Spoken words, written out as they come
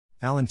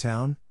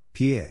Allentown,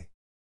 PA.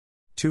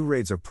 Two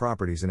raids of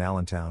properties in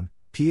Allentown,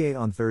 PA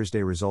on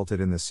Thursday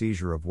resulted in the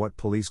seizure of what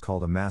police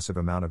called a massive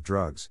amount of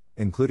drugs,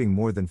 including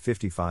more than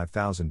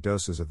 55,000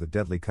 doses of the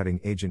deadly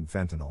cutting agent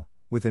fentanyl,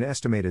 with an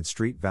estimated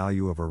street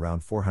value of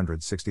around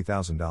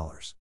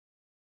 $460,000.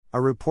 A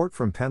report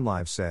from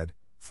PennLive said,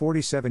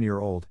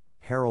 47-year-old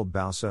Harold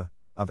Bausa,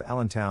 of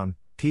Allentown,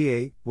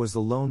 PA, was the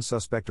lone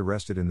suspect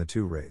arrested in the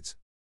two raids.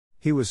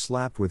 He was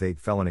slapped with 8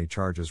 felony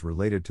charges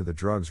related to the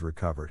drugs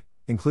recovered,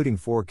 including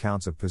 4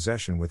 counts of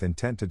possession with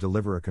intent to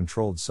deliver a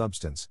controlled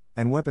substance,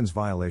 and weapons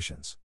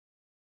violations.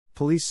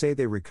 Police say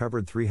they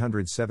recovered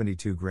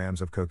 372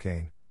 grams of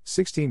cocaine,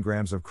 16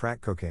 grams of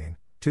crack cocaine,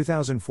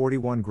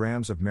 2,041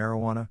 grams of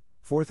marijuana,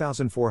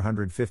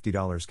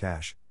 $4,450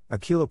 cash, a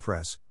kilo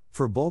press,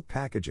 for bulk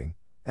packaging,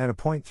 and a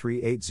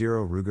 .380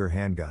 Ruger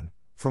handgun,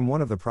 from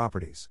one of the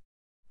properties.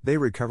 They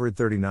recovered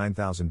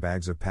 39,000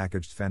 bags of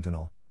packaged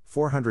fentanyl,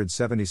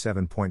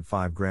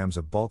 477.5 grams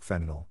of bulk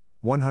fentanyl,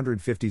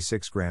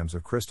 156 grams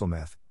of crystal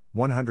meth,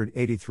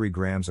 183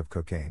 grams of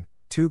cocaine,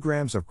 2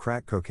 grams of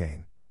crack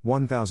cocaine,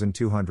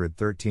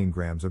 1,213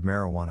 grams of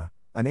marijuana,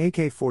 an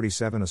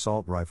AK-47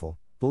 assault rifle,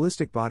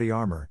 ballistic body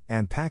armor,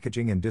 and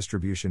packaging and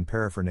distribution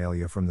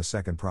paraphernalia from the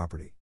second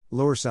property.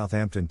 Lower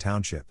Southampton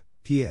Township,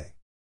 PA.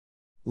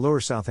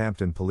 Lower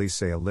Southampton police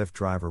say a Lyft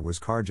driver was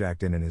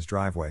carjacked in his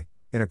driveway,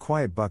 in a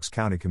quiet Bucks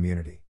County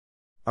community.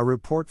 A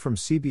report from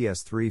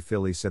CBS 3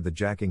 Philly said the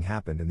jacking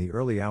happened in the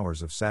early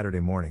hours of Saturday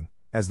morning,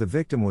 as the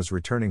victim was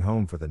returning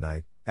home for the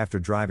night, after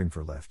driving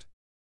for Lyft.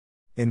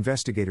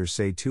 Investigators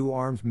say 2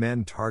 armed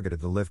men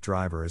targeted the Lyft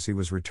driver as he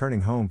was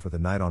returning home for the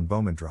night on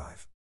Bowman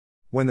Drive.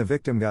 When the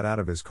victim got out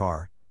of his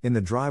car, in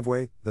the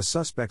driveway, the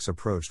suspects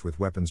approached with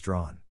weapons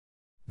drawn.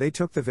 They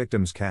took the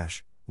victim's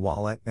cash,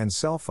 wallet, and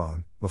cell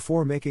phone,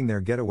 before making their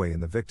getaway in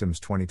the victim's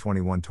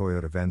 2021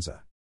 Toyota Venza.